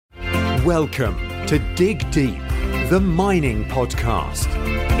Welcome to Dig Deep, the mining podcast.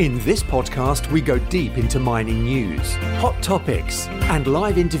 In this podcast, we go deep into mining news, hot topics, and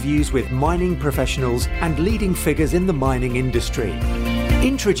live interviews with mining professionals and leading figures in the mining industry.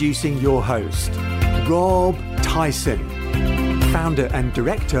 Introducing your host, Rob Tyson, founder and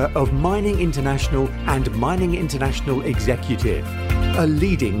director of Mining International and Mining International Executive, a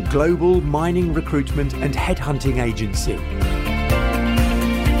leading global mining recruitment and headhunting agency.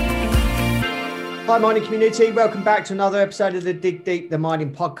 Hi mining community, welcome back to another episode of the Dig Deep, the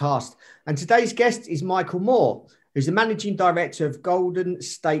mining podcast. And today's guest is Michael Moore, who's the managing director of Golden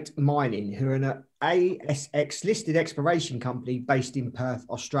State Mining, who are an ASX listed exploration company based in Perth,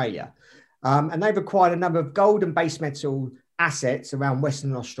 Australia. And they've acquired a number of gold and base metal assets around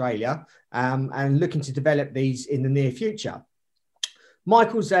Western Australia and looking to develop these in the near future.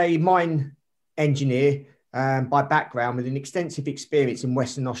 Michael's a mine engineer by background with an extensive experience in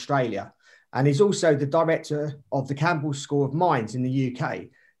Western Australia. And he's also the director of the Campbell School of Mines in the UK.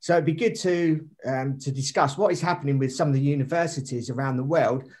 So it'd be good to discuss what is happening with some of the universities around the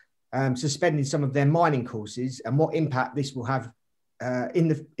world, suspending some of their mining courses and what impact this will have in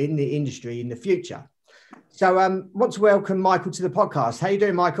the industry in the future. So I want to welcome Michael to the podcast. How you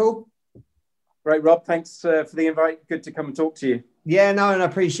doing, Michael? Great, Rob. Thanks for the invite. Good to come and talk to you. Yeah, no, and I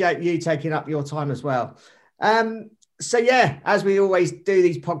appreciate you taking up your time as well. So yeah, as we always do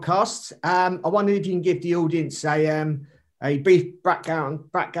these podcasts, I wondered if you can give the audience a brief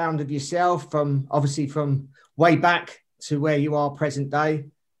background of yourself from way back to where you are present day,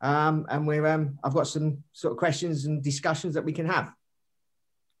 and I've got some sort of questions and discussions that we can have.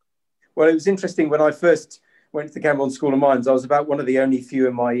 Well, it was interesting when I first went to the Campbell School of Mines. I was about one of the only few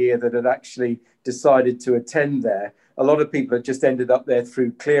in my year that had actually decided to attend there. A lot of people had just ended up there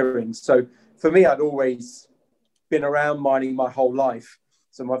through clearing. So for me, I'd always been around mining my whole life.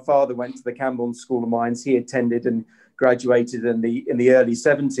 So my father went to the Campbell School of Mines. He attended and graduated in the early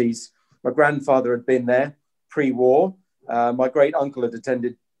 70s. My grandfather had been there pre-war. My great uncle had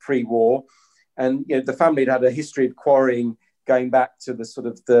attended pre-war. And the family had had a history of quarrying going back to the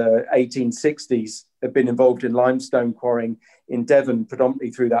 1860s. They've been involved in limestone quarrying in Devon,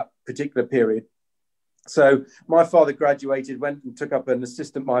 predominantly through that particular period. So my father graduated, went and took up an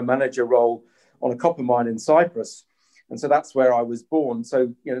assistant mine manager role on a copper mine in Cyprus. And so that's where I was born.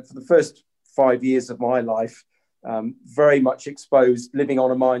 So, for the first 5 years of my life, very much exposed, living on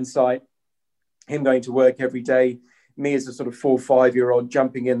a mine site, him going to work every day, me as a sort of 4 or 5 year old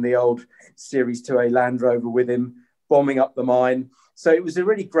jumping in the old Series 2A Land Rover with him, bombing up the mine. So it was a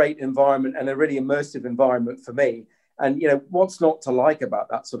really great environment and a really immersive environment for me. And, what's not to like about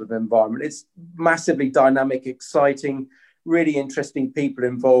that sort of environment? It's massively dynamic, exciting, really interesting people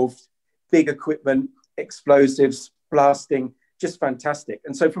involved, big equipment, explosives, blasting, just fantastic.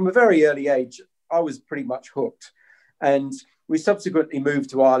 And so from a very early age, I was pretty much hooked. And we subsequently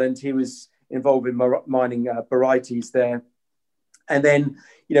moved to Ireland. He was involved in mining varieties there. And then,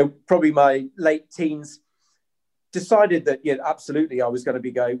 probably my late teens, decided that, absolutely, I was going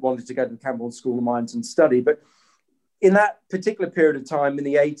to wanted to go to the Campbell School of Mines and study. But in that particular period of time in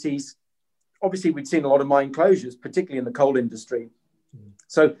the 80s, obviously we'd seen a lot of mine closures, particularly in the coal industry.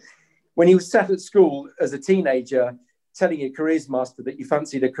 So when you were sat at school as a teenager telling your careers master that you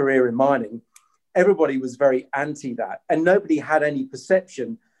fancied a career in mining, everybody was very anti that. And nobody had any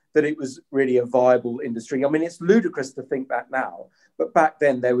perception that it was really a viable industry. I mean, it's ludicrous to think that now. But back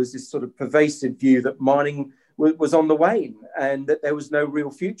then there was this sort of pervasive view that mining was on the wane and that there was no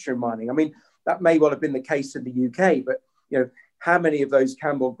real future in mining. I mean, that may well have been the case in the UK, but, how many of those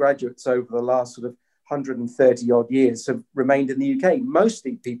Campbell graduates over the last sort of 130 odd years have remained in the UK?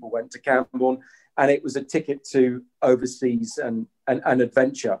 Mostly people went to Campbell and it was a ticket to overseas and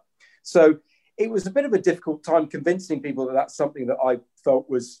adventure. So it was a bit of a difficult time convincing people that that's something that I felt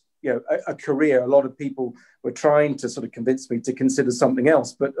was, a career. A lot of people were trying to sort of convince me to consider something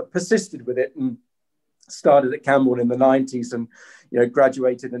else, but I persisted with it and started at Campbell in the 90s and,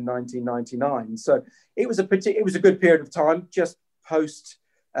 graduated in 1999. So it was a good period of time, just post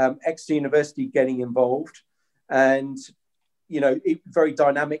Exeter University getting involved, and very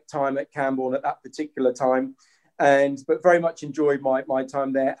dynamic time at Campbell at that particular time, but very much enjoyed my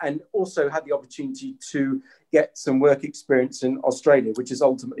time there, and also had the opportunity to get some work experience in Australia, which is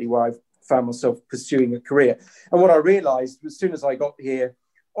ultimately where I've found myself pursuing a career. And what I realized as soon as I got here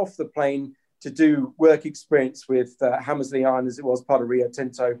off the plane to do work experience with Hammersley Iron, as it was part of Rio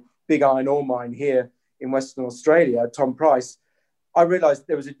Tinto, big iron ore mine here in Western Australia, Tom Price, I realized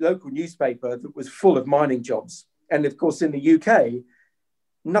there was a local newspaper that was full of mining jobs. And of course, in the UK,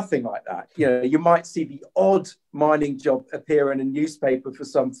 Nothing like that. You know, you might see the odd mining job appear in a newspaper for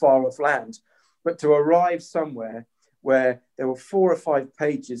some far off land, but to arrive somewhere where there were 4 or 5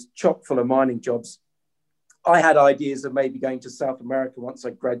 pages chock full of mining jobs. I had ideas of maybe going to South America once I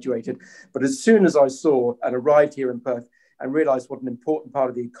graduated, but as soon as I saw and arrived here in Perth and realized what an important part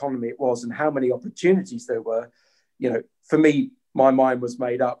of the economy it was and how many opportunities there were, you know, for me, my mind was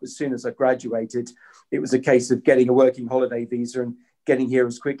made up. As soon as I graduated, it was a case of getting a working holiday visa and getting here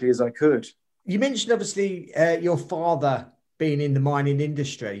as quickly as I could. You mentioned obviously your father being in the mining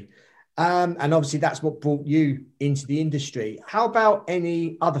industry, and obviously that's what brought you into the industry. How about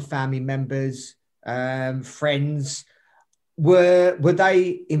any other family members, friends? Were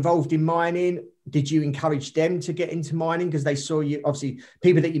they involved in mining? Did you encourage them to get into mining because they saw you? Obviously,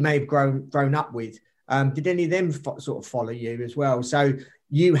 people that you may have grown up with. Did any of them sort of follow you as well? So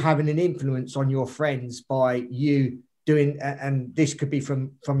you having an influence on your friends by you doing, and this could be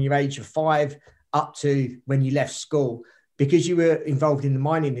from your age of 5 up to when you left school, because you were involved in the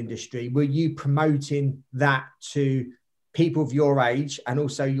mining industry. Were you promoting that to people of your age and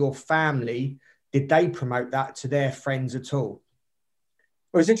also your family? Did they promote that to their friends at all?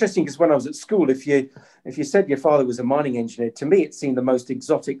 Well, it's interesting because when I was at school, if you said your father was a mining engineer, to me it seemed the most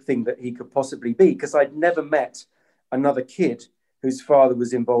exotic thing that he could possibly be, because I'd never met another kid whose father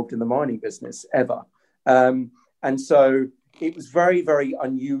was involved in the mining business ever. And so it was very, very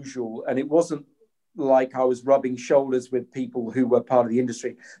unusual. And it wasn't like I was rubbing shoulders with people who were part of the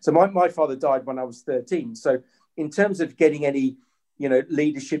industry. So my father died when I was 13. So in terms of getting any, you know,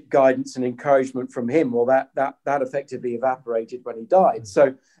 leadership guidance and encouragement from him, well, that effectively evaporated when he died.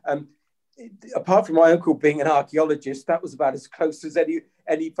 So apart from my uncle being an archaeologist, that was about as close as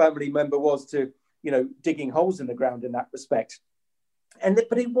any family member was to, you know, digging holes in the ground in that respect.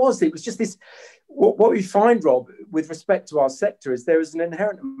 But it was just this, what we find, Rob, with respect to our sector is there is an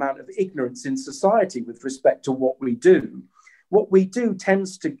inherent amount of ignorance in society with respect to what we do. What we do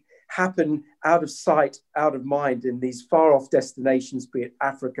tends to happen out of sight, out of mind in these far off destinations, be it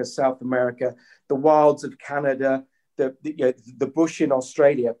Africa, South America, the wilds of Canada, the bush in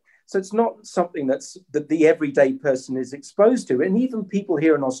Australia. So it's not something that the everyday person is exposed to. And even people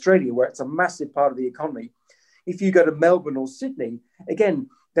here in Australia, where it's a massive part of the economy, if you go to Melbourne or Sydney, again,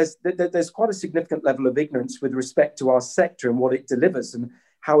 there's quite a significant level of ignorance with respect to our sector and what it delivers and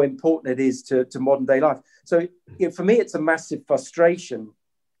how important it is to modern day life. So for me, it's a massive frustration.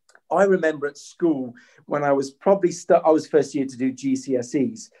 I remember at school when I was probably I was first year to do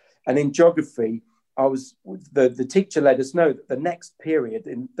GCSEs, and in geography, the teacher let us know that the next period,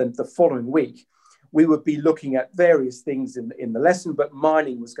 in the following week, we would be looking at various things in the lesson, but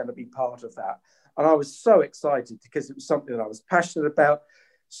mining was going to be part of that. And I was so excited because it was something that I was passionate about.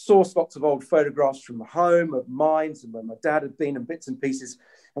 Sourced lots of old photographs from home of mines and where my dad had been and bits and pieces,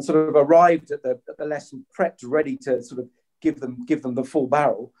 and sort of arrived at the lesson prepped, ready to sort of give them the full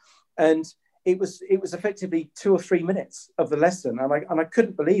barrel. And it was effectively 2 or 3 minutes of the lesson, and I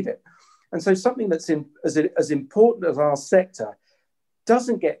couldn't believe it. And so something that's as important as our sector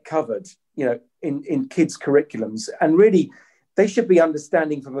doesn't get covered, you know, in kids' curriculums, and really they should be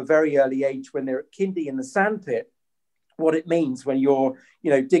understanding from a very early age when they're at kindy in the sandpit what it means when you're,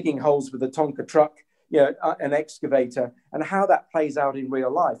 you know, digging holes with a Tonka truck, you know, an excavator, and how that plays out in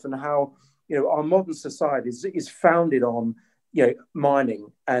real life, and how, you know, our modern society is founded on, you know,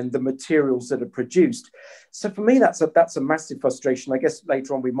 mining and the materials that are produced. So for me, that's a massive frustration. I guess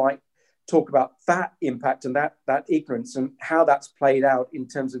later on we might talk about that impact and that ignorance and how that's played out in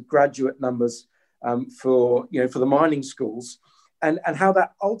terms of graduate numbers for the mining schools, and how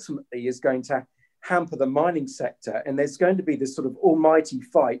that ultimately is going to hamper the mining sector. And there's going to be this sort of almighty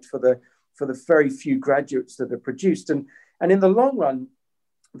fight for the very few graduates that are produced. And in the long run,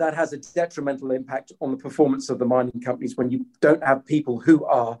 that has a detrimental impact on the performance of the mining companies when you don't have people who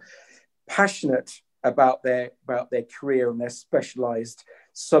are passionate about their career and their specialized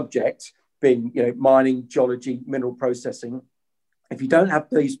subject, being, you know, mining, geology, mineral processing. If you don't have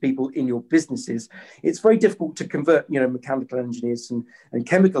these people in your businesses, it's very difficult to convert, you know, mechanical engineers and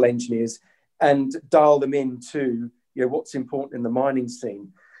chemical engineers and dial them into, you know, what's important in the mining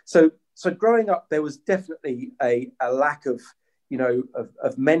scene. So growing up, there was definitely a lack of, you know,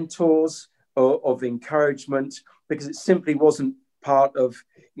 of mentors or of encouragement, because it simply wasn't part of,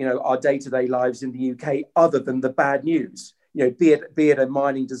 you know, our day-to-day lives in the UK, other than the bad news, you know, be it a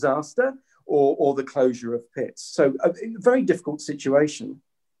mining disaster or the closure of pits. So a very difficult situation.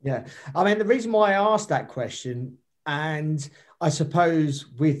 Yeah. I mean, the reason why I asked that question, and I suppose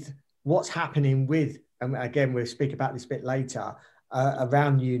with what's happening with, and again, we'll speak about this a bit later,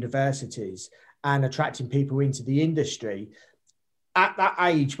 around universities and attracting people into the industry, at that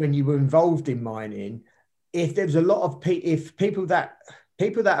age when you were involved in mining, if there was a lot of people that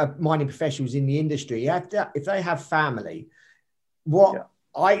are mining professionals in the industry, if they have family, what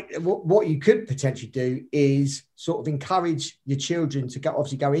you could potentially do is sort of encourage your children to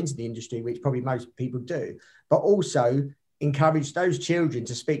go into the industry, which probably most people do, but also encourage those children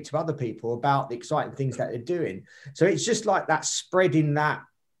to speak to other people about the exciting things that they're doing. So it's just like that spreading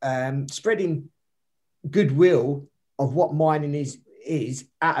goodwill of what mining is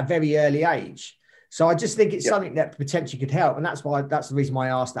at a very early age. So I just think it's something that potentially could help, and that's the reason why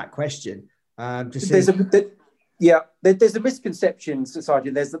I asked that question. There's a misconception in society.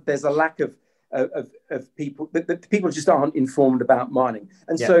 There's a lack of people. That people just aren't informed about mining,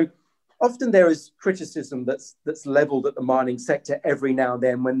 and so often there is criticism that's leveled at the mining sector every now and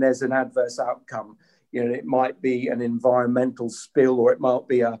then when there's an adverse outcome. It might be an environmental spill, or it might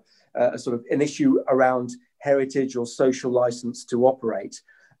be a sort of an issue around heritage or social license to operate.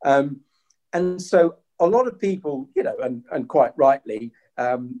 And so a lot of people, and quite rightly,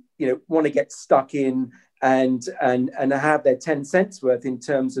 want to get stuck in and have their 10 cents worth in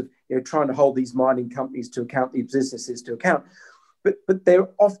terms of trying to hold these mining companies to account, these businesses to account. But they're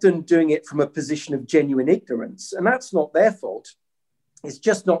often doing it from a position of genuine ignorance, and that's not their fault. It's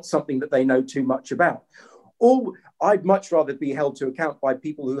just not something that they know too much about. Or I'd much rather be held to account by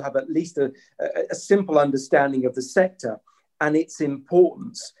people who have at least a simple understanding of the sector and its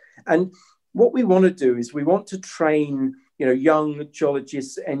importance. And what we want to do is we want to train, young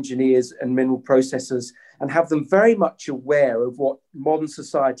geologists, engineers, and mineral processors, and have them very much aware of what modern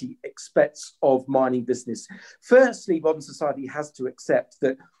society expects of mining business. Firstly, modern society has to accept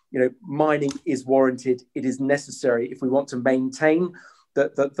that, mining is warranted. It is necessary if we want to maintain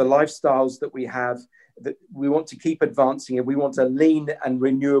the lifestyles that we have, that we want to keep advancing, and we want a lean and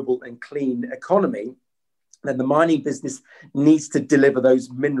renewable and clean economy. Then the mining business needs to deliver those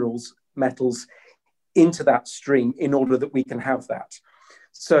metals into that stream in order that we can have that.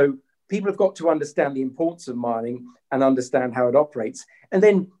 So people have got to understand the importance of mining and understand how it operates. And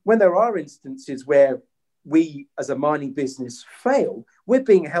then when there are instances where we as a mining business fail, we're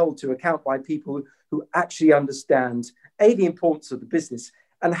being held to account by people who actually understand the importance of the business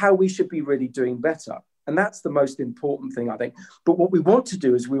and how we should be really doing better. And that's the most important thing, I think. But what we want to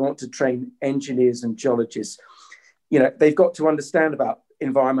do is we want to train engineers and geologists. They've got to understand about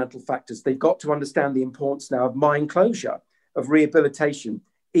environmental factors. They've got to understand the importance now of mine closure, of rehabilitation,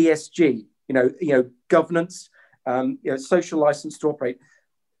 ESG, governance, social license to operate.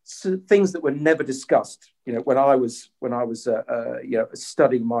 So things that were never discussed, when I was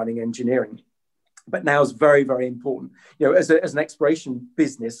studying mining engineering, but now is very, very important. As an exploration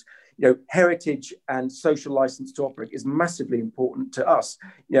business, heritage and social license to operate is massively important to us.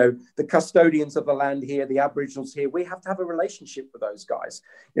 The custodians of the land here, the Aboriginals here, we have to have a relationship with those guys.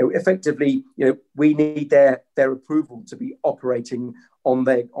 Effectively, we need their approval to be operating on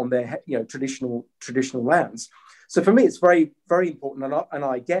their traditional lands. So for me, it's very, very important, and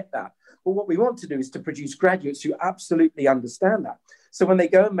I get that. But what we want to do is to produce graduates who absolutely understand that. So when they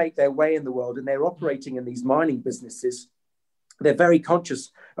go and make their way in the world and they're operating in these mining businesses, they're very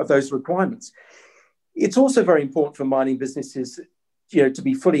conscious of those requirements. It's also very important for mining businesses, to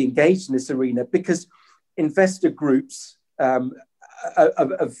be fully engaged in this arena, because investor groups are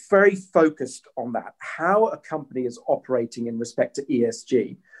very focused on that, how a company is operating in respect to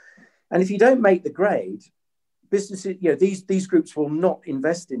ESG. And if you don't make the grade, businesses, these groups will not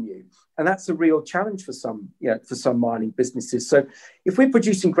invest in you. And that's a real challenge for some mining businesses. So if we're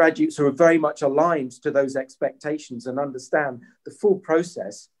producing graduates who are very much aligned to those expectations and understand the full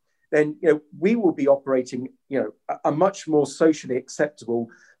process, then we will be operating a much more socially acceptable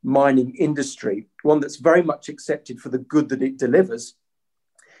mining industry, one that's very much accepted for the good that it delivers,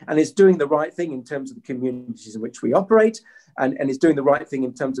 and is doing the right thing in terms of the communities in which we operate, and is doing the right thing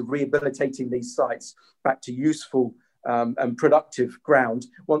in terms of rehabilitating these sites back to useful and productive ground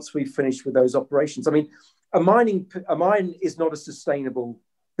once we've finished with those operations. I mean, a mine is not a sustainable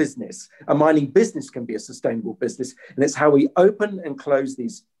business. A mining business can be a sustainable business, and it's how we open and close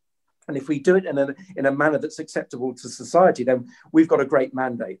these. And if we do it in a manner that's acceptable to society, then we've got a great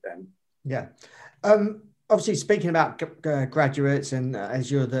mandate then. Yeah. Obviously, speaking about graduates, and as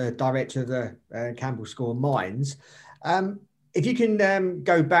you're the director of the Campbell School of Mines, if you can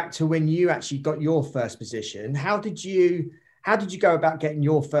go back to when you actually got your first position, how did you go about getting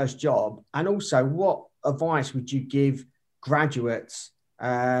your first job? And also, what advice would you give graduates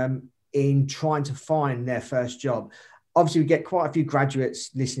in trying to find their first job? Obviously, we get quite a few graduates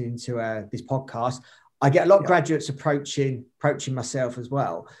listening to this podcast. I get a lot of graduates approaching myself as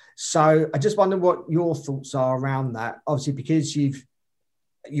well. So I just wonder what your thoughts are around that. Obviously, because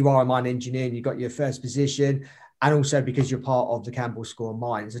you are a mine engineer and you got your first position, and also because you're part of the Campbell School of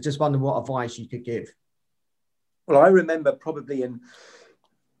Mines. I just wonder what advice you could give. Well, I remember probably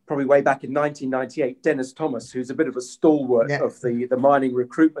way back in 1998, Dennis Thomas, who's a bit of a stalwart of the mining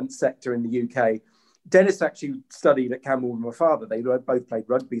recruitment sector in the UK. Dennis actually studied at Campbell with my father. They both played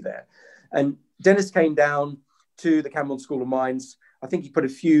rugby there. And Dennis came down to the Campbell School of Mines. I think he put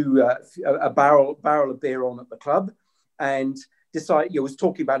a barrel of beer on at the club and decided, was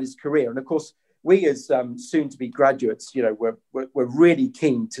talking about his career. And of course, we as soon-to-be graduates, we're really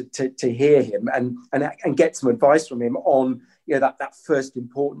keen to hear him and get some advice from him on that first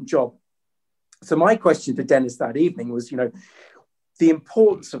important job. So my question to Dennis that evening was, the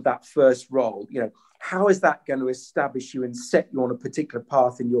importance of that first role. How is that going to establish you and set you on a particular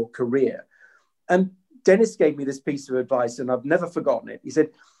path in your career? And Dennis gave me this piece of advice, and I've never forgotten it. He said,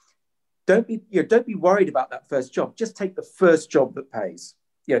 "Don't be worried about that first job. Just take the first job that pays.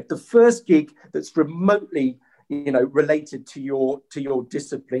 The first gig that's remotely, related to your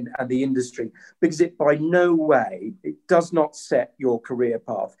discipline and the industry, because it by no way, it does not set your career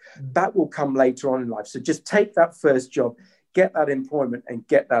path. That will come later on in life. So just take that first job, get that employment, and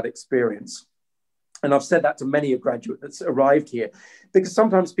get that experience." And I've said that to many a graduate that's arrived here, because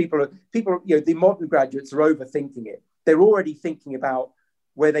sometimes people, the modern graduates are overthinking it. They're already thinking about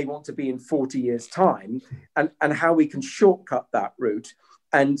where they want to be in 40 years' time and how we can shortcut that route.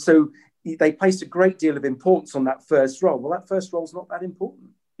 And so they place a great deal of importance on that first role. Well, that first role is not that important.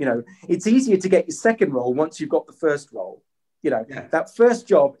 It's easier to get your second role once you've got the first role. That first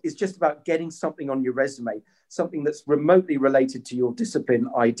job is just about getting something on your resume, something that's remotely related to your discipline,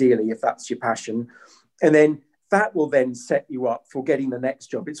 ideally, if that's your passion. And then that will then set you up for getting the next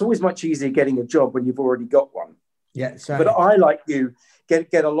job. It's always much easier getting a job when you've already got one. Yeah. So. But I, like you, we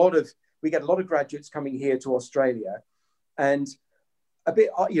get a lot of graduates coming here to Australia, and a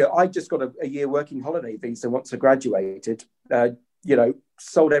bit, I just got a year working holiday visa once I graduated,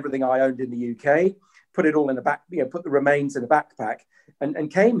 sold everything I owned in the UK, put it all in a back, put the remains in a backpack and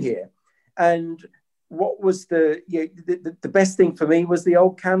came here. And what was the best thing for me was the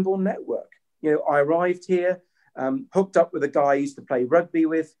old Campbell network. I arrived here, hooked up with a guy I used to play rugby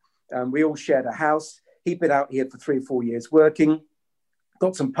with. We all shared a house. He'd been out here for 3 or 4 years working,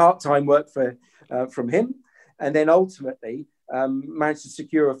 got some part-time work from him, and then ultimately managed to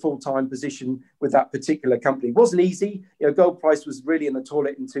secure a full-time position with that particular company. It wasn't easy. Gold price was really in the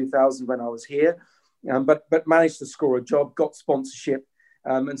toilet in 2000 when I was here, but managed to score a job, got sponsorship,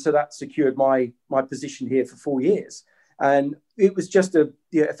 and so that secured my position here for 4 years. And it was just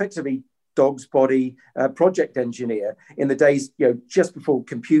effectively dog's body project engineer in the days, just before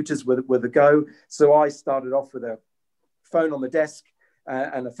computers were the go. So I started off with a phone on the desk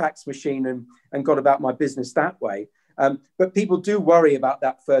and a fax machine and got about my business that way. But people do worry about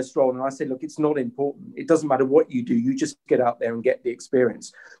that first role. And I say, look, it's not important. It doesn't matter what you do. You just get out there and get the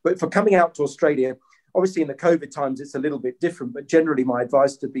experience. But for coming out to Australia, obviously in the COVID times, it's a little bit different. But generally, my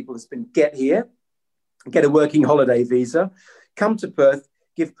advice to people has been get here, get a working holiday visa, come to Perth,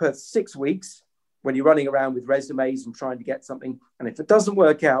 give Perth 6 weeks when you're running around with resumes and trying to get something. And if it doesn't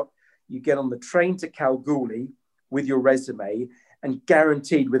work out, you get on the train to Kalgoorlie with your resume, and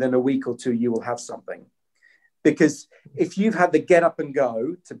guaranteed within a week or two, you will have something. Because if you've had the get up and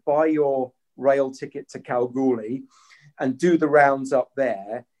go to buy your rail ticket to Kalgoorlie and do the rounds up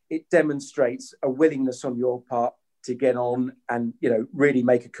there, it demonstrates a willingness on your part to get on and, really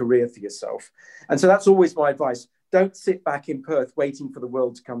make a career for yourself. And so that's always my advice. Don't sit back in Perth waiting for the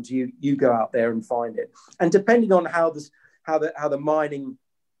world to come to you. You go out there and find it. And depending on how the mining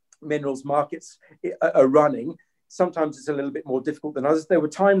minerals markets are running, sometimes it's a little bit more difficult than others. There were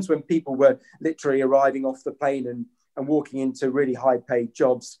times when people were literally arriving off the plane and walking into really high paid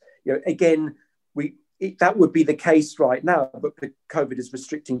jobs. Again, that would be the case right now, but COVID is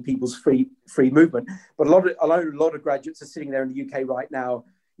restricting people's free movement. But a lot of graduates are sitting there in the UK right now,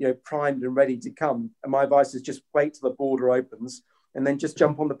 primed and ready to come. And my advice is just wait till the border opens and then just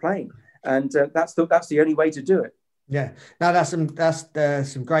jump on the plane. And that's the only way to do it. Yeah, no, that's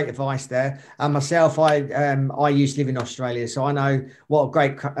some great advice there. And myself, I used to live in Australia, so I know what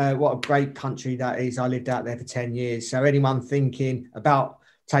a great country that is. I lived out there for 10 years. So anyone thinking about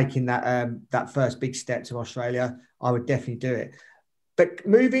taking that first big step to Australia, I would definitely do it. But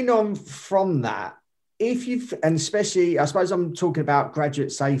moving on from that, and especially, I suppose I'm talking about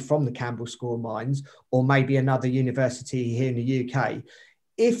graduates, say, from the Campbell School of Mines or maybe another university here in the UK,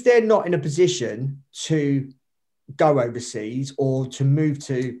 if they're not in a position to go overseas or to move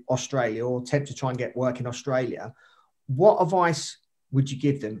to Australia or attempt to try and get work in Australia, what advice would you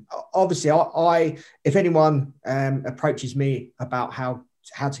give them? Obviously, I if anyone approaches me about how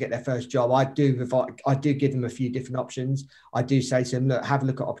to get their first job, I do give them a few different options. I do say to them, look, have a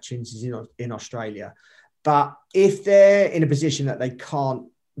look at opportunities in Australia. But if they're in a position that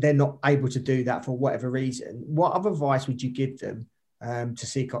they're not able to do that for whatever reason, what other advice would you give them to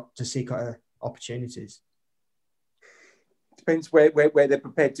seek opportunities? Depends where they're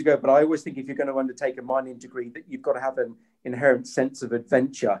prepared to go. But I always think if you're going to undertake a mining degree, that you've got to have an inherent sense of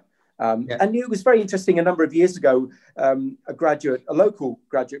adventure. And it was very interesting a number of years ago, a local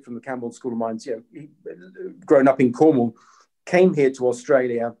graduate from the Camborne School of Mines, grown up in Cornwall, came here to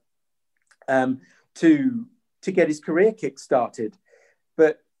Australia to get his career kick-started.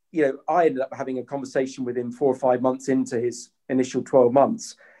 But, I ended up having a conversation with him 4 or 5 months into his initial 12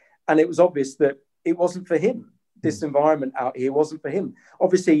 months. And it was obvious that it wasn't for him. This environment out here wasn't for him.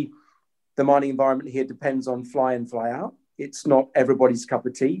 Obviously, the mining environment here depends on fly in, fly out. It's not everybody's cup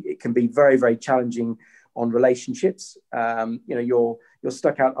of tea. It can be very, very challenging on relationships. You're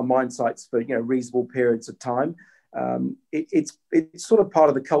stuck out on mine sites for reasonable periods of time. It's sort of part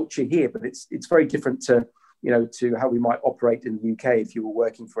of the culture here, but it's very different to how we might operate in the UK if you were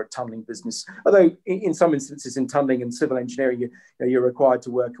working for a tunneling business. Although in some instances in tunneling and civil engineering, you're required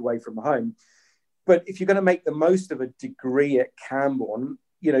to work away from home. But if you're going to make the most of a degree at Camborne,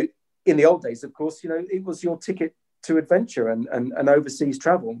 in the old days, of course, it was your ticket to adventure and overseas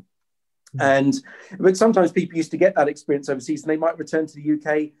travel. But sometimes people used to get that experience overseas and they might return to the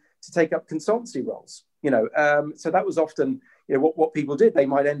UK to take up consultancy roles, so that was often, what people did. They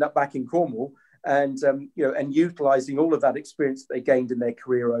might end up back in Cornwall and utilizing all of that experience that they gained in their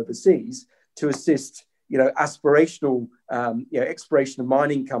career overseas to assist, aspirational, exploration of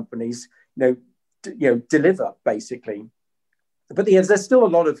mining companies, deliver basically. But there's still a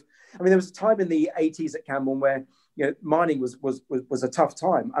lot of, there was a time in the 80s at Camborne where, mining was a tough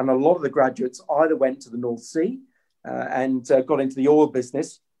time. And a lot of the graduates either went to the North Sea and got into the oil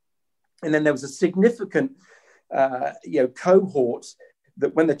business. And then there was a significant, cohort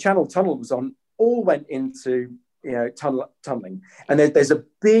that when the Channel Tunnel was on, all went into, tunneling. And there's a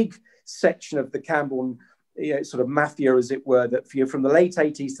big section of the Camborne, sort of mafia, as it were, that from the late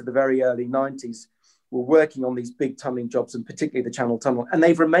 80s to the very early 90s were working on these big tunneling jobs, and particularly the Channel Tunnel. And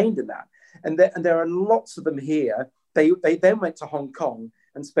they've remained in that. And there are lots of them here. They then went to Hong Kong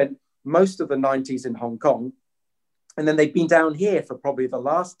and spent most of the 90s in Hong Kong. And then they've been down here for probably the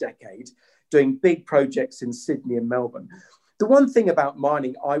last decade doing big projects in Sydney and Melbourne. The one thing about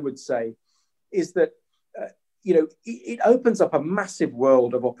mining, I would say, is that, it opens up a massive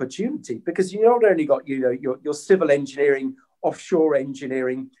world of opportunity, because you not only got, your civil engineering, offshore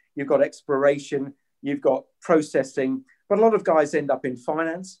engineering, you've got exploration, you've got processing, but a lot of guys end up in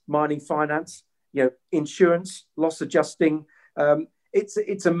finance, mining finance, insurance, loss adjusting.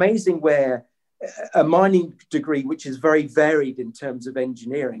 It's amazing where a mining degree, which is very varied in terms of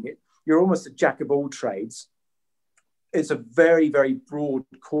engineering, you're almost a jack of all trades. It's a very, very broad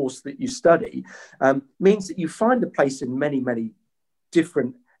course that you study, means that you find a place in many, many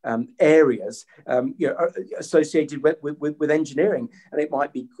different areas, associated with engineering, and it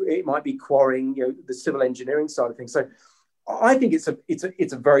might be quarrying, the civil engineering side of things. So I think it's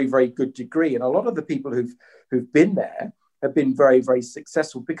a very, very good degree, and a lot of the people who've been there have been very, very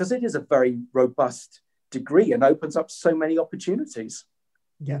successful because it is a very robust degree and opens up so many opportunities.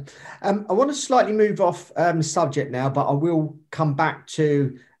 Yeah. I want to slightly move off the subject now, but I will come back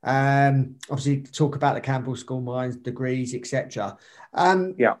to obviously talk about the Camborne School of Mines, degrees, etc.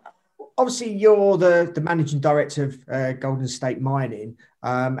 Obviously, you're the managing director of Golden State Mining,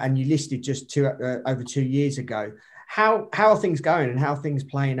 and you listed just over 2 years ago. How are things going and how are things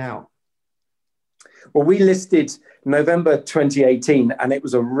playing out? Well, we listed November 2018, and it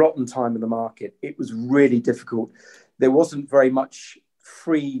was a rotten time in the market. It was really difficult. There wasn't very much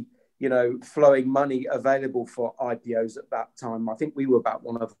free, flowing money available for IPOs at that time. I think we were about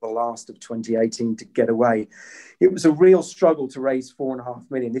one of the last of 2018 to get away. It was a real struggle to raise 4.5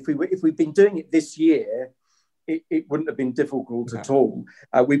 million. If we'd been doing it this year, it wouldn't have been difficult at all.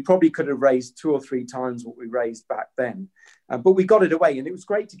 We probably could have raised 2 or 3 times what we raised back then, but we got it away, and it was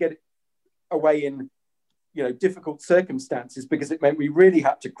great to get it away in difficult circumstances, because it meant we really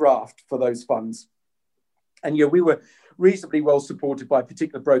had to graft for those funds. And we were reasonably well supported by a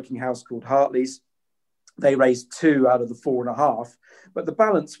particular broking house called Hartley's. They raised 2 out of the 4.5, but the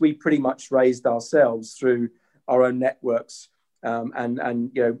balance we pretty much raised ourselves through our own networks,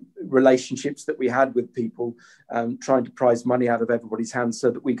 and relationships that we had with people, trying to prize money out of everybody's hands so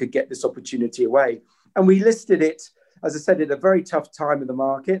that we could get this opportunity away. And we listed it, as I said, at a very tough time in the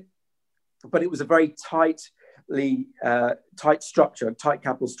market, but it was a very tight structure, tight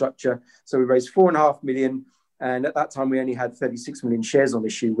capital structure. So we raised 4.5 million. And at that time, we only had 36 million shares on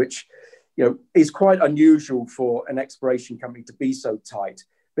issue, which, is quite unusual for an exploration company to be so tight,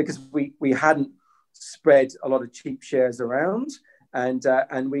 because we hadn't spread a lot of cheap shares around,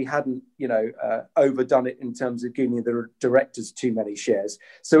 and we hadn't overdone it in terms of giving the directors too many shares.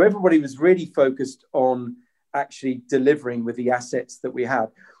 So everybody was really focused on actually delivering with the assets that we had.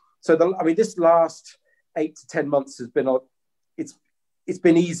 So this last 8 to 10 months has been it's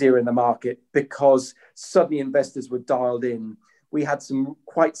been easier in the market, because suddenly investors were dialed in. We had some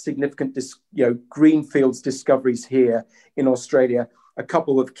quite significant greenfields discoveries here in Australia, a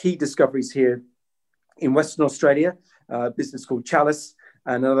couple of key discoveries here in Western Australia, a business called Chalice,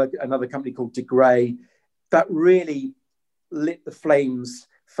 and another company called De Grey, that really lit the flames,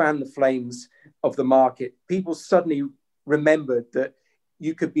 fanned the flames of the market. People suddenly remembered that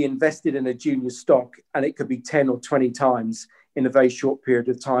you could be invested in a junior stock and it could be 10 or 20 times in a very short period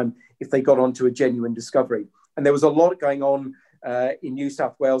of time if they got onto a genuine discovery. And there was a lot going on in New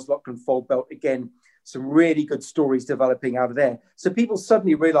South Wales, Lachlan Fold Belt. Again, some really good stories developing out of there. So people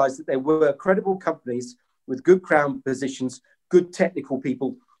suddenly realized that there were credible companies with good crown positions, good technical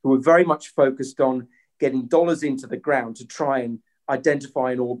people who were very much focused on getting dollars into the ground to try and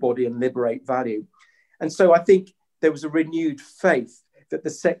identify an ore body and liberate value. And so I think there was a renewed faith that the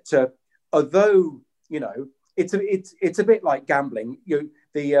sector, although, it's a bit like gambling,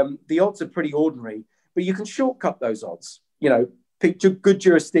 the odds are pretty ordinary, but you can shortcut those odds. Pick good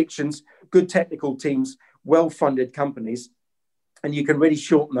jurisdictions, good technical teams, well-funded companies, and you can really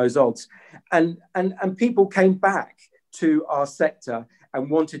shorten those odds. And people came back to our sector and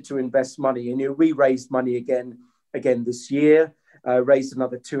wanted to invest money. And we raised money again this year, raised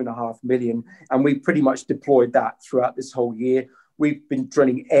another 2.5 million, and we pretty much deployed that throughout this whole year. We've been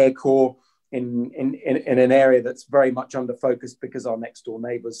drilling air core in an area that's very much under focus, because our next door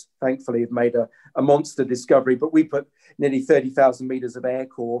neighbours, thankfully, have made a monster discovery. But we put nearly 30,000 metres of air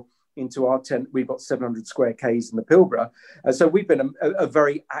core into our tent. We've got 700 square Ks in the Pilbara. So we've been a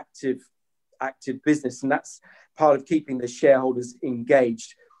very active business, and that's part of keeping the shareholders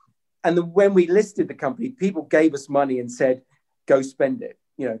engaged. And then when we listed the company, people gave us money and said, go spend it.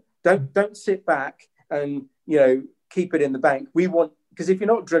 Don't sit back and, keep it in the bank. We want, because if you're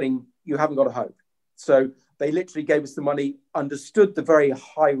not drilling, you haven't got a hope. So they literally gave us the money, understood the very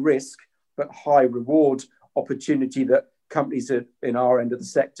high risk but high reward opportunity that companies in our end of the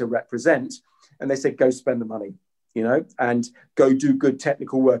sector represent. And they said, go spend the money, and go do good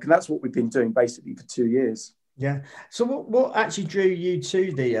technical work. And that's what we've been doing basically for 2 years. Yeah. So what actually drew you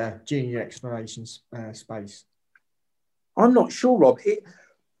to the junior exploration space? I'm not sure, Rob.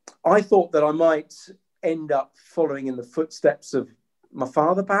 I thought that I might end up following in the footsteps of my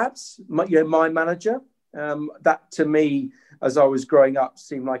father, perhaps, my manager. That to me, as I was growing up,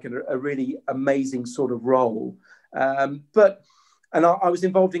 seemed like a really amazing sort of role. I was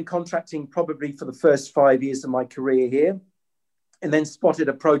involved in contracting probably for the first 5 years of my career here, and then spotted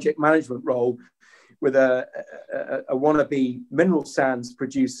a project management role with a wannabe mineral sands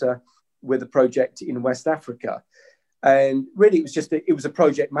producer with a project in West Africa. And really, it was a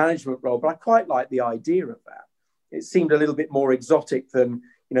project management role, but I quite liked the idea of that. It seemed a little bit more exotic than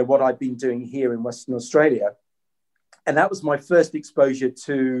what I'd been doing here in Western Australia. And that was my first exposure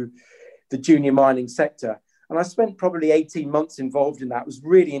to the junior mining sector. And I spent probably 18 months involved in that. It was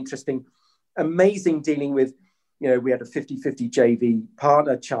really interesting, amazing dealing with, we had a 50-50 JV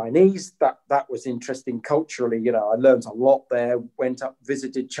partner, Chinese. That was interesting culturally. I learned a lot there, went up,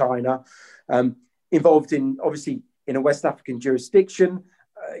 visited China, involved in, obviously, in a West African jurisdiction,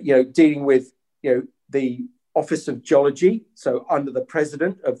 dealing with, the Office of Geology, so under the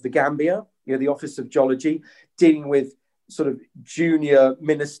president of the Gambia, the Office of Geology, dealing with sort of junior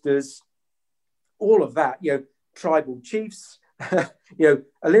ministers, all of that, tribal chiefs, a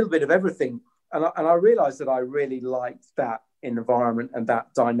little bit of everything. And I realized that I really liked that environment and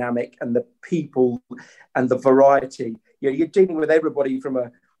that dynamic and the people and the variety. You're dealing with everybody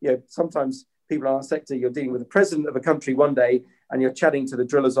from sometimes people in our sector, you're dealing with the president of a country one day and you're chatting to the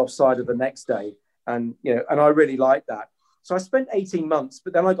drillers offside of the next day. And I really liked that. So I spent 18 months,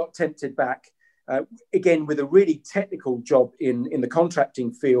 but then I got tempted back again with a really technical job in the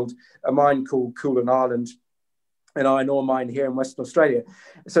contracting field, a mine called Koolan Island, an iron ore mine here in Western Australia.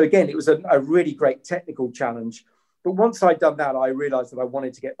 So again, it was a really great technical challenge. But once I'd done that, I realized that I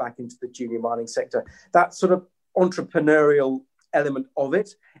wanted to get back into the junior mining sector. That sort of entrepreneurial element of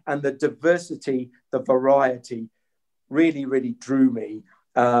it and the diversity, the variety really, really drew me.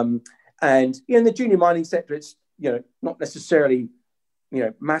 And in the junior mining sector, it's not necessarily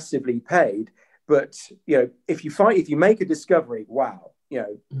massively paid, but if you make a discovery, wow,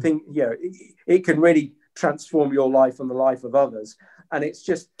 it can really transform your life and the life of others. And it's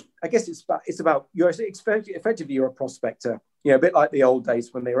just, I guess it's about effectively you're a prospector. A bit like the old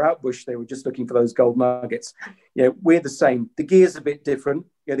days when they were out bush, they were just looking for those gold nuggets. We're the same. The gear's a bit different.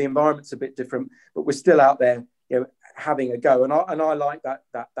 The environment's a bit different, but we're still out there, having a go. And I like that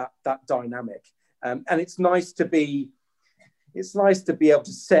dynamic. And it's nice to be able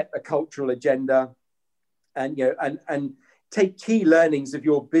to set a cultural agenda, and and take key learnings of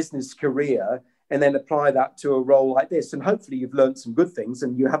your business career and then apply that to a role like this. And hopefully you've learned some good things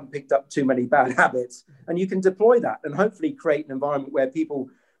and you haven't picked up too many bad habits, and you can deploy that and hopefully create an environment where people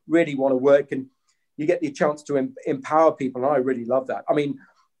really want to work and you get the chance to empower people. And I really love that. I mean,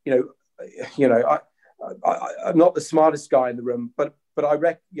 I'm not the smartest guy in the room, but I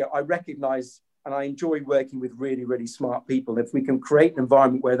recognize and I enjoy working with really, really smart people. If we can create an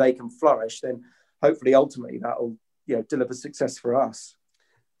environment where they can flourish, then hopefully ultimately that'll deliver success for us.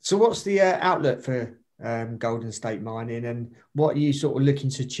 So what's the outlook for Golden State Mining, and what are you sort of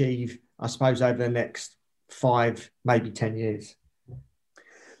looking to achieve, I suppose, over the next 5, maybe 10 years?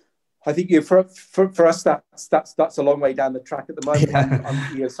 I think for us, that's a long way down the track at the moment.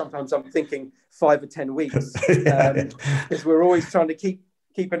 Yeah. Sometimes I'm thinking 5 or 10 weeks, because we're always trying to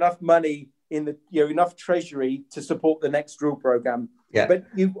keep enough money in the enough treasury to support the next drill program. Yeah. But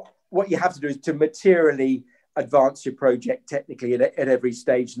what you have to do is to materially advance your project technically at every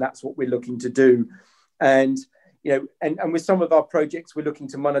stage, and that's what we're looking to do. And and with some of our projects, we're looking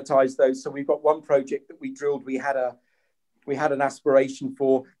to monetize those. So we've got one project that we drilled. We had an aspiration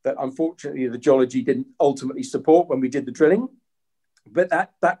for that. Unfortunately, the geology didn't ultimately support when we did the drilling, but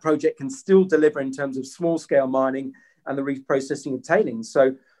that project can still deliver in terms of small scale mining and the reprocessing of tailings.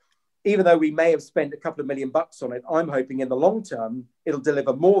 So even though we may have spent a couple of $1 million on it, I'm hoping in the long term, it'll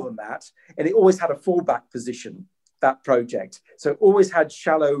deliver more than that. And it always had a fallback position, that project. So it always had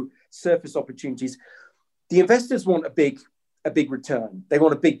shallow surface opportunities. The investors want a big return. They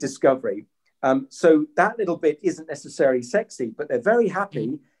want a big discovery. So that little bit isn't necessarily sexy, but they're very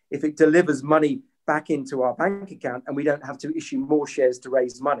happy if it delivers money back into our bank account and we don't have to issue more shares to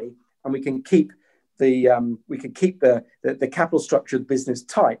raise money, and we can keep the capital structure of the business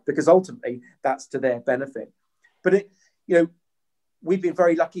tight, because ultimately that's to their benefit. But we've been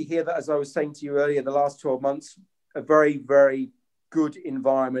very lucky here that, as I was saying to you earlier, the last 12 months, a very, very good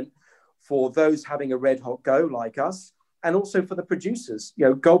environment for those having a red hot go like us, and also for the producers,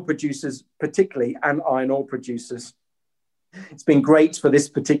 gold producers particularly, and iron ore producers. It's been great for this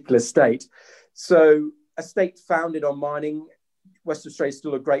particular state. So a state founded on mining, Western Australia is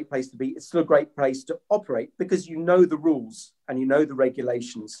still a great place to be. It's still a great place to operate because you know the rules and you know the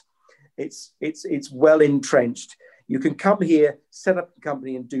regulations. It's well entrenched. You can come here, set up a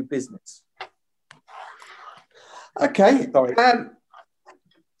company and do business. Okay. Sorry.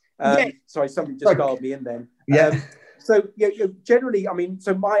 Sorry, somebody just dialed me in then. Yeah. So generally, I mean,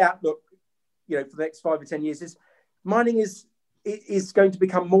 so my outlook, for the next 5 or 10 years is mining is going to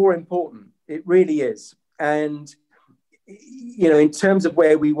become more important. It really is. And in terms of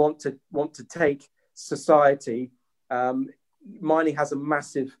where we want to take society, mining has a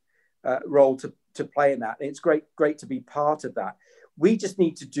massive role to play in that. And it's great to be part of that. We just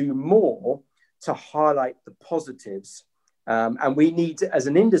need to do more to highlight the positives. And we need, as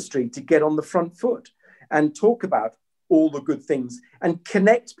an industry, to get on the front foot and talk about all the good things and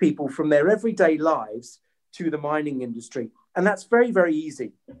connect people from their everyday lives to the mining industry. And that's very, very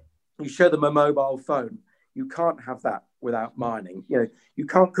easy. You show them a mobile phone. You can't have that without mining. You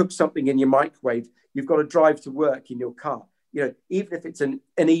can't cook something in your microwave. You've got to drive to work in your car. Even if it's an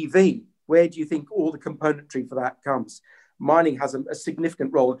EV, where do you think all the componentry for that comes? Mining has a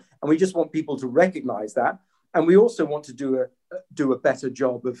significant role, and we just want people to recognize that. And we also want to do a better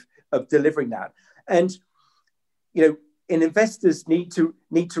job of delivering that. And investors need to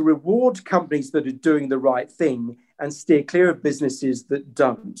reward companies that are doing the right thing and steer clear of businesses that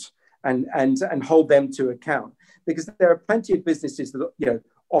don't, and hold them to account, because there are plenty of businesses that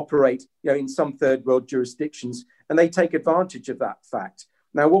operate in some third world jurisdictions, and they take advantage of that fact.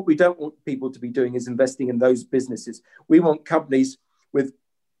 Now, what we don't want people to be doing is investing in those businesses. We want companies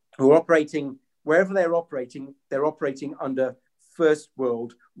who are operating wherever they're operating under first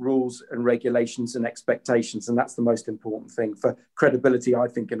world rules and regulations and expectations. And that's the most important thing for credibility, I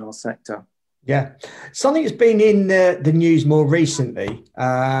think, in our sector. Yeah. Something that's been in the news more recently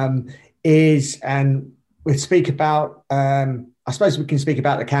is, and we'll speak about, I suppose we can speak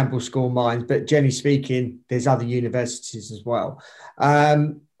about the Campbell School mines, but generally speaking, there's other universities as well.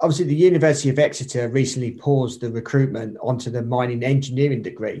 obviously the University of Exeter recently paused the recruitment onto the mining engineering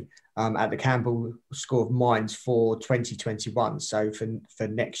degree at the Campbell School of Mines for 2021, so for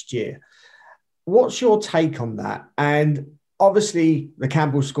next year. What's your take on that? And obviously the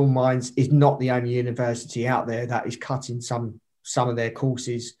Campbell School of Mines is not the only university out there that is cutting some of their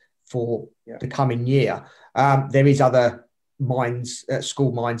courses for the coming year. There is other mines,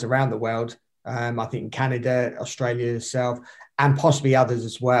 school mines around the world, I think in Canada, Australia itself, and possibly others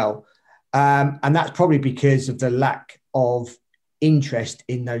as well. And that's probably because of the lack of interest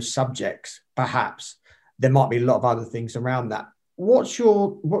in those subjects, perhaps. There might be a lot of other things around that. What's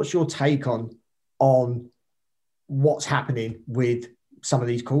your take on what's happening with some of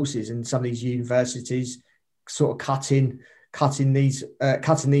these courses and some of these universities sort of cutting these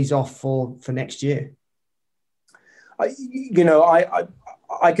off for next year?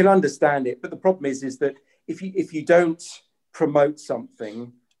 I can understand it, but the problem is that if you don't promote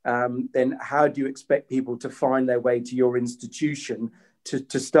something, then how do you expect people to find their way to your institution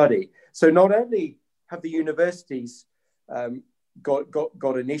to study? So not only have the universities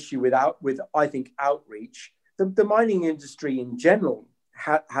got an issue with I think outreach, the mining industry in general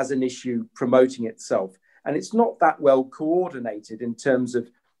has an issue promoting itself, and it's not that well coordinated in terms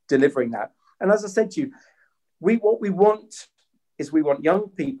of delivering that. And as I said to you, what we want is we want young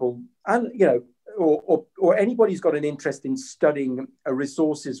people, and or anybody who's got an interest in studying a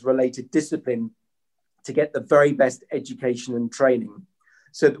resources related discipline, to get the very best education and training,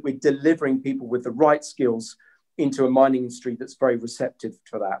 so that we're delivering people with the right skills into a mining industry that's very receptive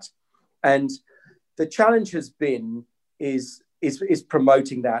for that. And the challenge has been is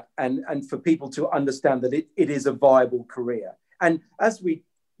promoting that and for people to understand that it is a viable career. And as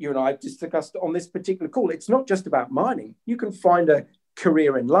you and I have discussed on this particular call, it's not just about mining. You can find a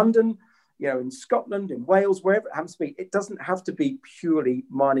career in London, in Scotland, in Wales, wherever it happens to be. It doesn't have to be purely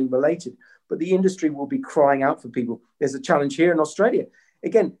mining related, but the industry will be crying out for people. There's a challenge here in Australia.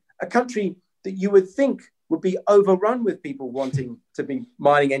 Again, a country that you would think would be overrun with people wanting to be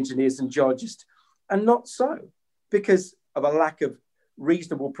mining engineers and geologists, and not so, because of a lack of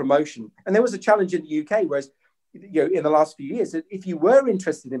reasonable promotion. And there was a challenge in the UK, whereas in the last few years, if you were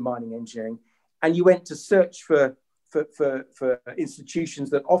interested in mining engineering and you went to search for institutions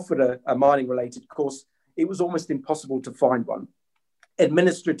that offered a mining related course, it was almost impossible to find one.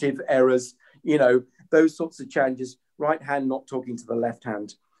 Administrative errors, those sorts of challenges, right hand not talking to the left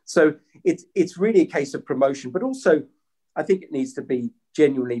hand. So it's really a case of promotion, but also I think it needs to be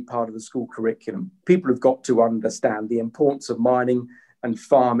genuinely part of the school curriculum. People have got to understand the importance of mining and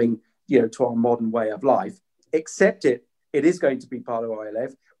farming, to our modern way of life. Accept it. It is going to be part of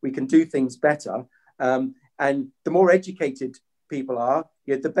ILF. We can do things better. And the more educated people are,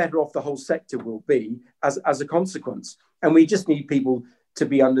 the better off the whole sector will be as a consequence. And we just need people to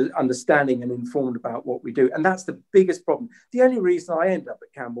be understanding and informed about what we do. And that's the biggest problem. The only reason I ended up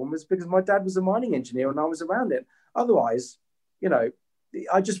at Campbell was because my dad was a mining engineer and I was around it. Otherwise,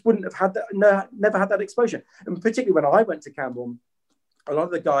 I just wouldn't have had that, never had that exposure. And particularly when I went to Campbell, a lot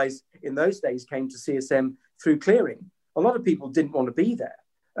of the guys in those days came to CSM through clearing. A lot of people didn't want to be there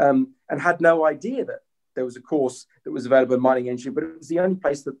and had no idea that there was a course that was available in mining engineering, but it was the only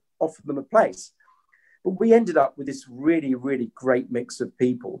place that offered them a place. But we ended up with this really, really great mix of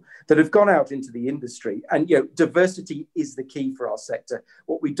people that have gone out into the industry. And, diversity is the key for our sector.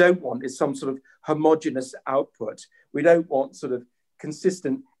 What we don't want is some sort of homogenous output. We don't want sort of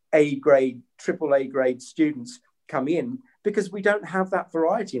consistent A grade, triple A grade students come in, because we don't have that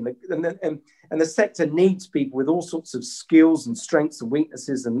variety. And the sector needs people with all sorts of skills and strengths and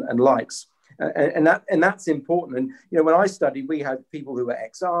weaknesses and likes. And that's important. And, when I studied, we had people who were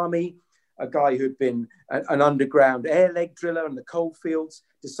ex-army, a guy who'd been an underground air leg driller in the coal fields,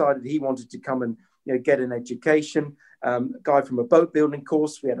 decided he wanted to come and get an education. A guy from a boat building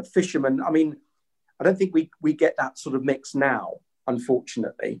course. We had a fisherman. I mean, I don't think we get that sort of mix now,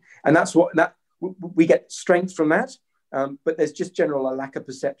 unfortunately. And that's that we get strength from that. But there's just a lack of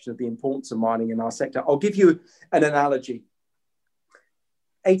perception of the importance of mining in our sector. I'll give you an analogy.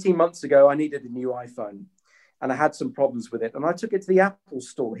 18 months ago, I needed a new iPhone. And I had some problems with it. And I took it to the Apple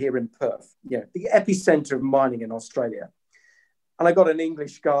store here in Perth, the epicenter of mining in Australia. And I got an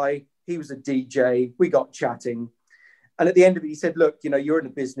English guy. He was a DJ. We got chatting. And at the end of it, he said, look, you're in a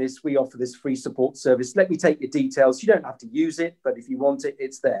business. We offer this free support service. Let me take your details. You don't have to use it, but if you want it,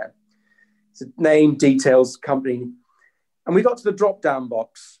 it's there. It's a name, details, company. And we got to the drop-down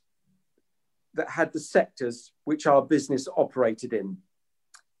box that had the sectors which our business operated in.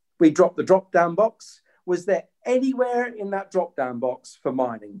 We dropped the drop-down box. Was there anywhere in that drop-down box for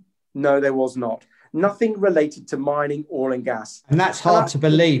mining? No, there was not. nothing related to mining, oil and gas. And that's hard to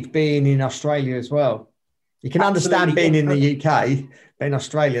believe, being in Australia as well. You can understand being in the UK, but in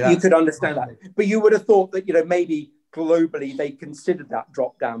Australia, you could understand that. But you would have thought that, maybe globally they considered that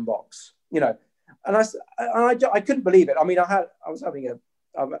drop-down box, and I couldn't believe it. I mean, I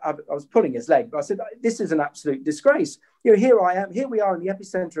was pulling his leg, but I said, this is an absolute disgrace. Here we are in the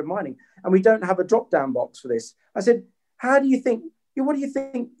epicenter of mining, and we don't have a drop-down box for this. I said, what do you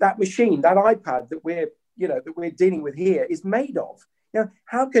think that machine, that iPad that we're dealing with here is made of?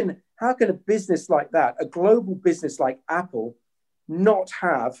 How can a business like that, a global business like Apple, not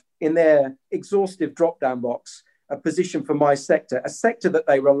have in their exhaustive drop-down box a position for my sector, a sector that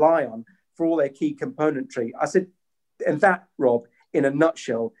they rely on for all their key componentry? I said, and that, Rob, in a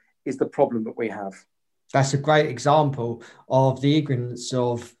nutshell, is the problem that we have. That's a great example of the ignorance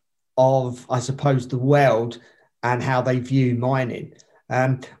of I suppose, the world and how they view mining.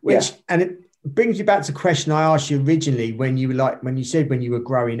 And it brings you back to the question I asked you originally when you were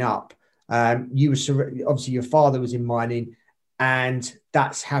growing up. You were obviously, your father was in mining, and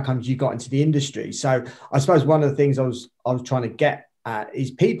that's how comes you got into the industry. So I suppose one of the things I was trying to get at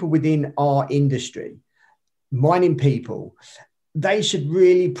is people within our industry, mining people, they should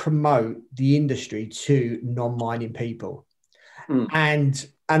really promote the industry to non-mining people. And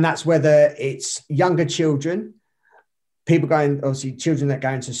that's whether it's younger children, children that go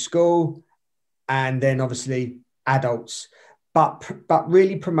into school, and then obviously adults, but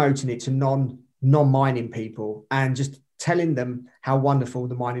really promoting it to non-mining people and just telling them how wonderful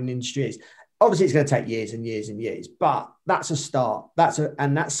the mining industry is. Obviously, it's going to take years and years and years, but that's a start. That's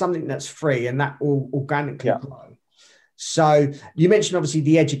something that's free, and that will organically grow. So you mentioned obviously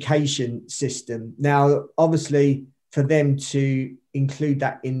the education system. Now, obviously, for them to include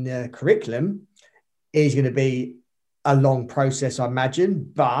that in the curriculum is going to be a long process, I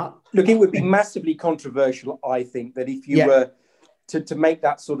imagine. But look, it would be massively controversial, I think, that if you were to make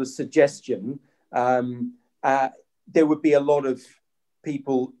that sort of suggestion, there would be a lot of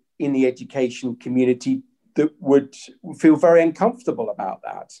people in the education community that would feel very uncomfortable about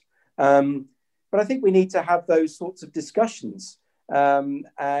that. But I think we need to have those sorts of discussions.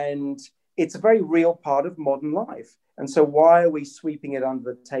 And it's a very real part of modern life. And so why are we sweeping it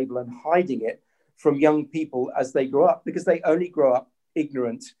under the table and hiding it from young people as they grow up? Because they only grow up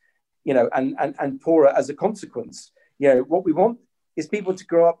ignorant, and poorer as a consequence. What we want is people to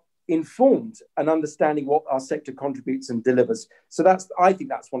grow up informed and understanding what our sector contributes and delivers. So I think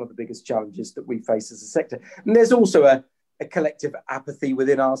that's one of the biggest challenges that we face as a sector. And there's also a collective apathy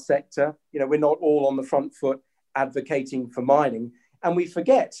within our sector. We're not all on the front foot advocating for mining, and we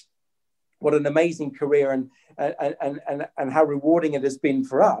forget what an amazing career and how rewarding it has been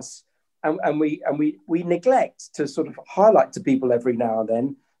for us. And we neglect to sort of highlight to people every now and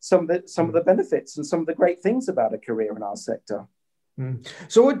then some of the benefits and some of the great things about a career in our sector.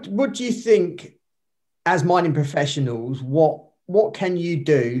 So what do you think, as mining professionals, what can you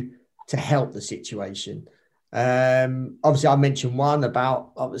do to help the situation? Obviously, I mentioned one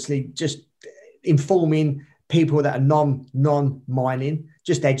about obviously just informing people that are non-mining,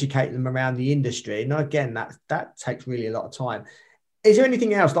 just educating them around the industry. And again, that takes really a lot of time. Is there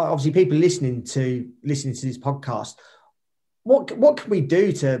anything else, like obviously people listening to this podcast, what can we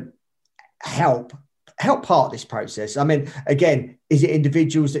do to help part of this process? I mean, again, is it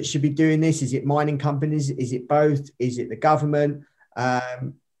individuals that should be doing this? Is it mining companies? Is it both? Is it the government?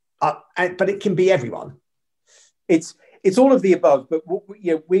 But it can be everyone. It's all of the above. But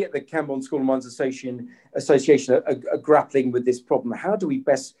we at the Camborne School of Mines Association are grappling with this problem. How do we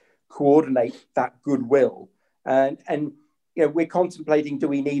best coordinate that goodwill? And we're contemplating, do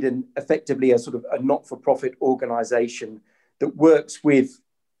we need effectively a sort of a not-for-profit organisation that works with,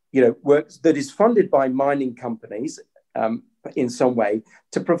 that is funded by mining companies in some way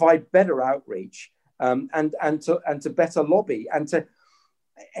to provide better outreach and to better lobby and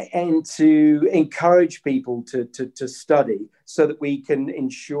to encourage people to study, so that we can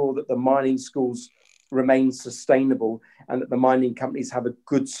ensure that the mining schools remain sustainable and that the mining companies have a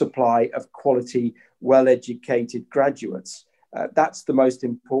good supply of quality, well-educated graduates. That's the most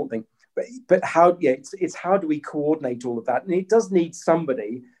important thing. But how? It's how do we coordinate all of that? And it does need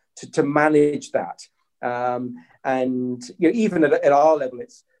somebody to manage that. And even at our level,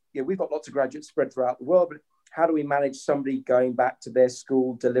 it's we've got lots of graduates spread throughout the world, but how do we manage somebody going back to their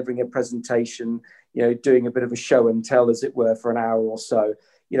school, delivering a presentation, doing a bit of a show and tell, as it were, for an hour or so,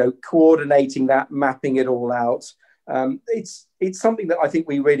 coordinating that, mapping it all out. It's something that I think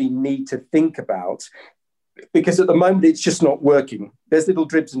we really need to think about, because at the moment it's just not working. There's little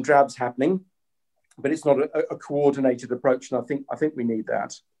dribs and drabs happening, but it's not a coordinated approach. And I think we need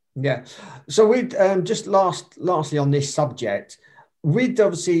that. Yeah. So with just lastly on this subject, with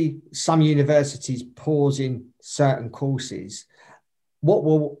obviously some universities pausing certain courses,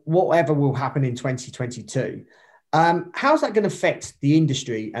 whatever will happen in 2022, how's that going to affect the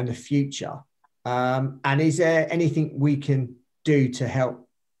industry and the future? And is there anything we can do to help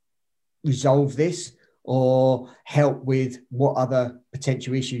resolve this or help with what other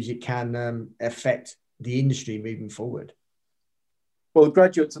potential issues it can affect the industry moving forward? Well,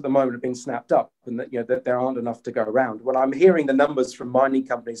 graduates at the moment are being snapped up, and that there aren't enough to go around. When I'm hearing the numbers from mining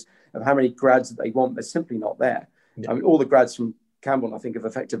companies of how many grads that they want, they're simply not there. Yeah. I mean, all the grads from Camborne, I think, have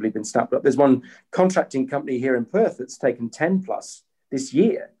effectively been snapped up. There's one contracting company here in Perth that's taken 10 plus this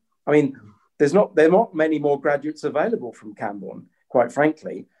year. I mean, there are not many more graduates available from Camborne, quite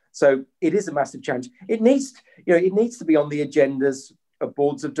frankly. So it is a massive challenge. It needs to be on the agendas of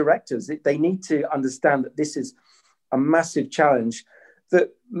boards of directors. They need to understand that this is a massive challenge that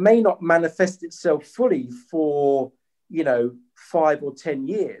may not manifest itself fully for 5 or 10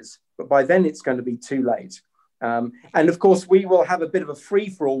 years, but by then it's going to be too late. And of course, we will have a bit of a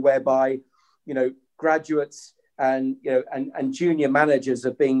free-for-all whereby graduates and junior managers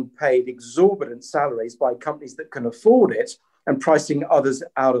are being paid exorbitant salaries by companies that can afford it and pricing others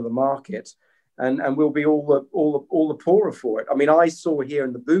out of the market, and we'll be all the poorer for it. I mean, I saw here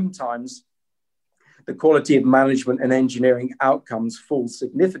in the boom times the quality of management and engineering outcomes fall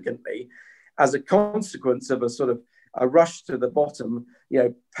significantly as a consequence of a sort of a rush to the bottom.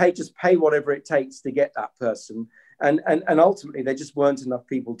 Pay whatever it takes to get that person, and ultimately there just weren't enough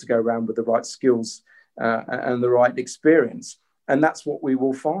people to go around with the right skills and the right experience. And that's what we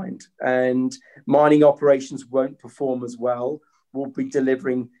will find. And mining operations won't perform as well. We'll be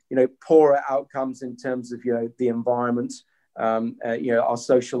delivering, poorer outcomes in terms of, the environment, our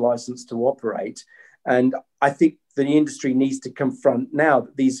social license to operate. And I think the industry needs to confront now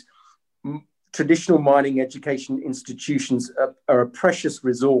that these traditional mining education institutions are a precious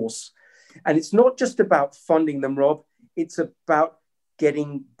resource. And it's not just about funding them, Rob. It's about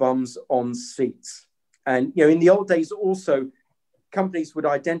getting bums on seats. And, in the old days also, companies would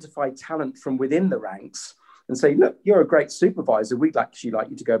identify talent from within the ranks and say, look, you're a great supervisor. We'd actually like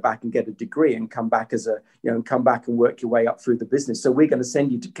you to go back and get a degree and come back and work your way up through the business. So we're going to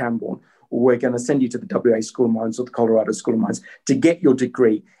send you to Camborne, or we're going to send you to the WA School of Mines or the Colorado School of Mines to get your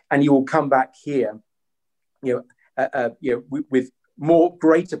degree. And you will come back here, with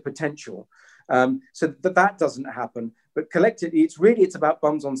greater potential. So that doesn't happen. But collectively, it's about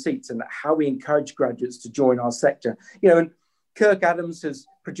bums on seats and how we encourage graduates to join our sector. And Kirk Adams has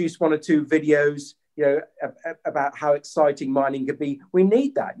produced 1 or 2 videos, about how exciting mining could be. We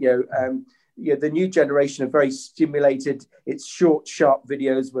need that. The new generation are very stimulated. It's short, sharp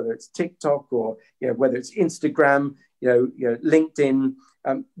videos, whether it's TikTok or whether it's Instagram, LinkedIn.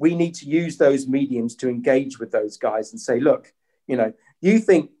 We need to use those mediums to engage with those guys and say, look, you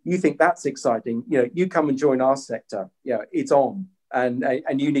think that's exciting. You come and join our sector. It's on,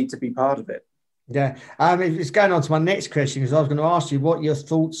 and you need to be part of it. Yeah, it's going on to my next question, because I was going to ask you what your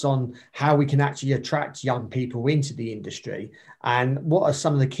thoughts on how we can actually attract young people into the industry, and what are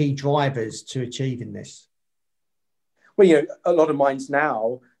some of the key drivers to achieving this? Well, a lot of mines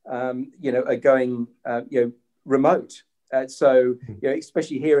now, are going, remote. So,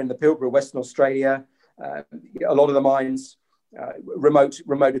 especially here in the Pilbara, Western Australia, a lot of the mines, remote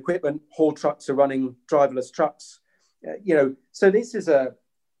equipment, haul trucks are running driverless trucks. So this is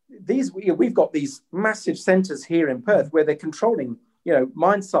we've got these massive centres here in Perth where they're controlling,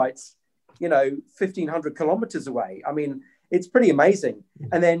 mine sites, 1,500 kilometres away. I mean, it's pretty amazing.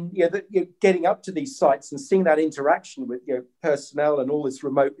 And then, getting up to these sites and seeing that interaction with, personnel and all this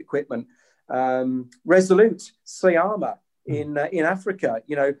remote equipment. Resolute, Syama in Africa,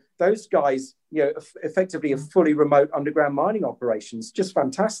 those guys, effectively have fully remote underground mining operations, just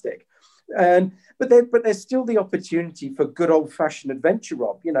fantastic. But there's still the opportunity for good old-fashioned adventure,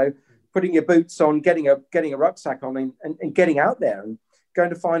 Rob. Putting your boots on, getting a rucksack on, and getting out there and going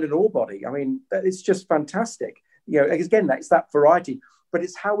to find an ore body. I mean, it's just fantastic. Again, it's that variety, but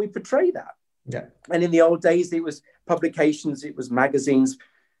it's how we portray that. Yeah. And in the old days, it was publications, it was magazines.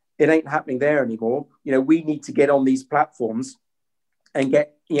 It ain't happening there anymore. We need to get on these platforms and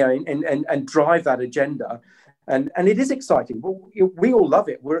get, and drive that agenda. And it is exciting. We all love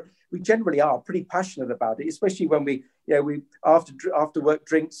it. We generally are pretty passionate about it, especially when we after work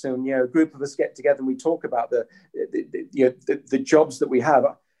drinks and a group of us get together and we talk about the jobs that we have.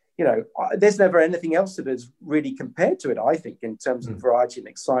 There's never anything else that is really compared to it, I think, in terms of variety and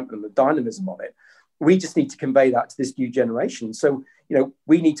excitement and the dynamism of it. We just need to convey that to this new generation. So,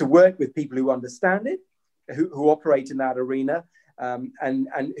 we need to work with people who understand it, who operate in that arena,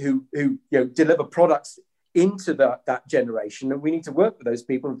 and who deliver products into that generation. And we need to work with those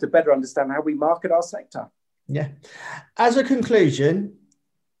people to better understand how we market our sector. Yeah. As a conclusion,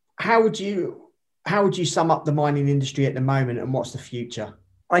 how would you sum up the mining industry at the moment, and what's the future?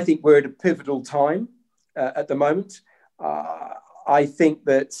 I think we're at a pivotal time at the moment. I think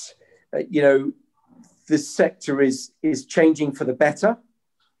that the sector is changing for the better.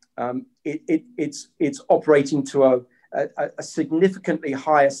 It's operating to a significantly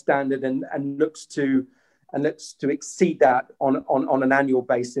higher standard and looks to exceed that on an annual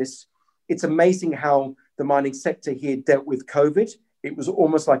basis. It's amazing how the mining sector here dealt with COVID. It was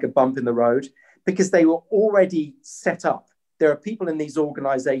almost like a bump in the road because they were already set up. There are people in these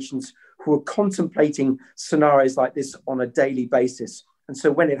organizations who are contemplating scenarios like this on a daily basis. And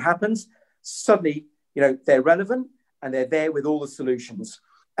so when it happens, suddenly, they're relevant and they're there with all the solutions.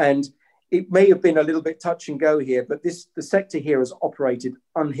 And it may have been a little bit touch and go here, but the sector here has operated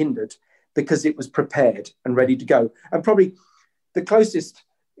unhindered because it was prepared and ready to go. And probably the closest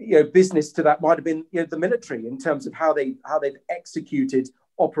business to that might have been the military in terms of how they've executed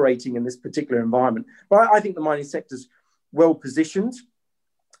operating in this particular environment. But I think the mining sector's well positioned,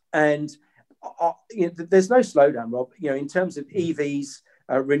 and there's no slowdown, Rob. In terms of EVs,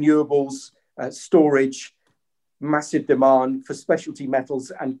 renewables, storage, massive demand for specialty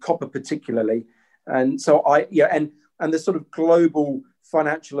metals and copper particularly, and so and the sort of global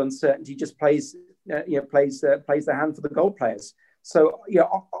financial uncertainty just plays the hand for the gold players. So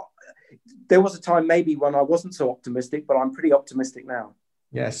there was a time maybe when I wasn't so optimistic, but I'm pretty optimistic now.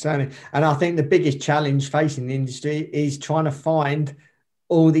 Yes, certainly. And I think the biggest challenge facing the industry is trying to find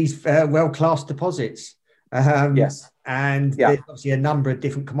all these world-class deposits. Yes. And there's obviously a number of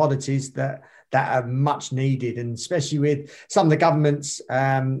different commodities that are much needed. And especially with some of the governments,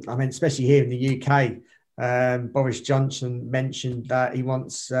 especially here in the UK, Boris Johnson mentioned that he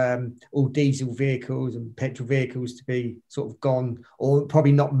wants all diesel vehicles and petrol vehicles to be sort of gone or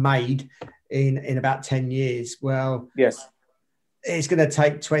probably not made in about 10 years. Well, yes. It's going to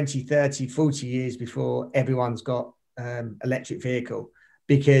take 20, 30, 40 years before everyone's got electric vehicle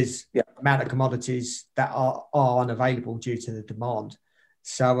because the amount of commodities that are unavailable due to the demand.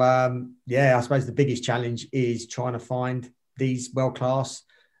 So, I suppose the biggest challenge is trying to find these world-class,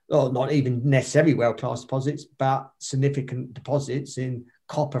 or not even necessarily world-class deposits, but significant deposits in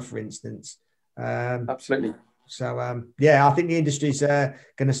copper, for instance. Absolutely. So, I think the industry's going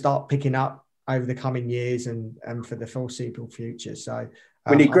to start picking up over the coming years and for the foreseeable future. So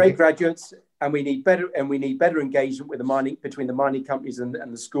we need great graduates, and we need better engagement with between the mining companies and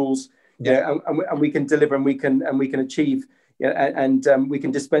the schools. And we can deliver and we can achieve and we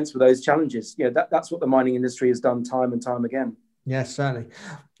can dispense with those challenges. That's what the mining industry has done time and time again. Yes, certainly.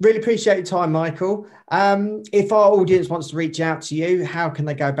 Really appreciate your time, Michael. If our audience wants to reach out to you, how can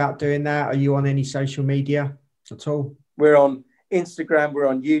they go about doing that? Are you on any social media at all? We're on Instagram, we're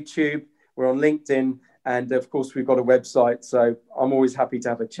on YouTube, we're on LinkedIn, and of course we've got a website. So I'm always happy to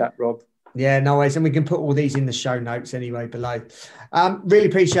have a chat, Rob. Yeah, no worries. And we can put all these in the show notes anyway below. Really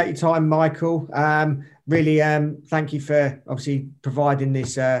appreciate your time, Michael. Really thank you for obviously providing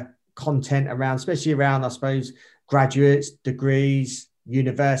this content around, especially around, I suppose, graduates, degrees,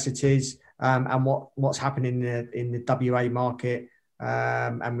 universities, and what's happening in the WA market,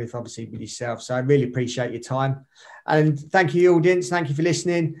 and with yourself. So I really appreciate your time, and thank you, audience. Thank you for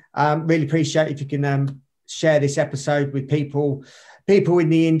listening. Really appreciate if you can share this episode with people in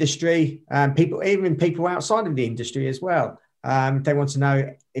the industry, people outside of the industry as well. If they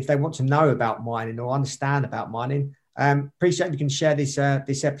want to know about mining or understand about mining, appreciate if you can share this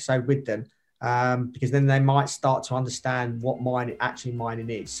episode with them. Because then they might start to understand what mining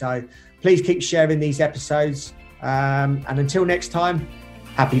is. So please keep sharing these episodes. And until next time,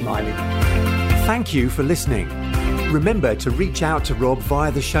 happy mining. Thank you for listening. Remember to reach out to Rob via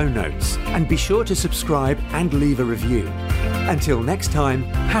the show notes and be sure to subscribe and leave a review. Until next time,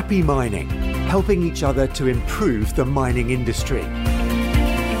 happy mining, helping each other to improve the mining industry.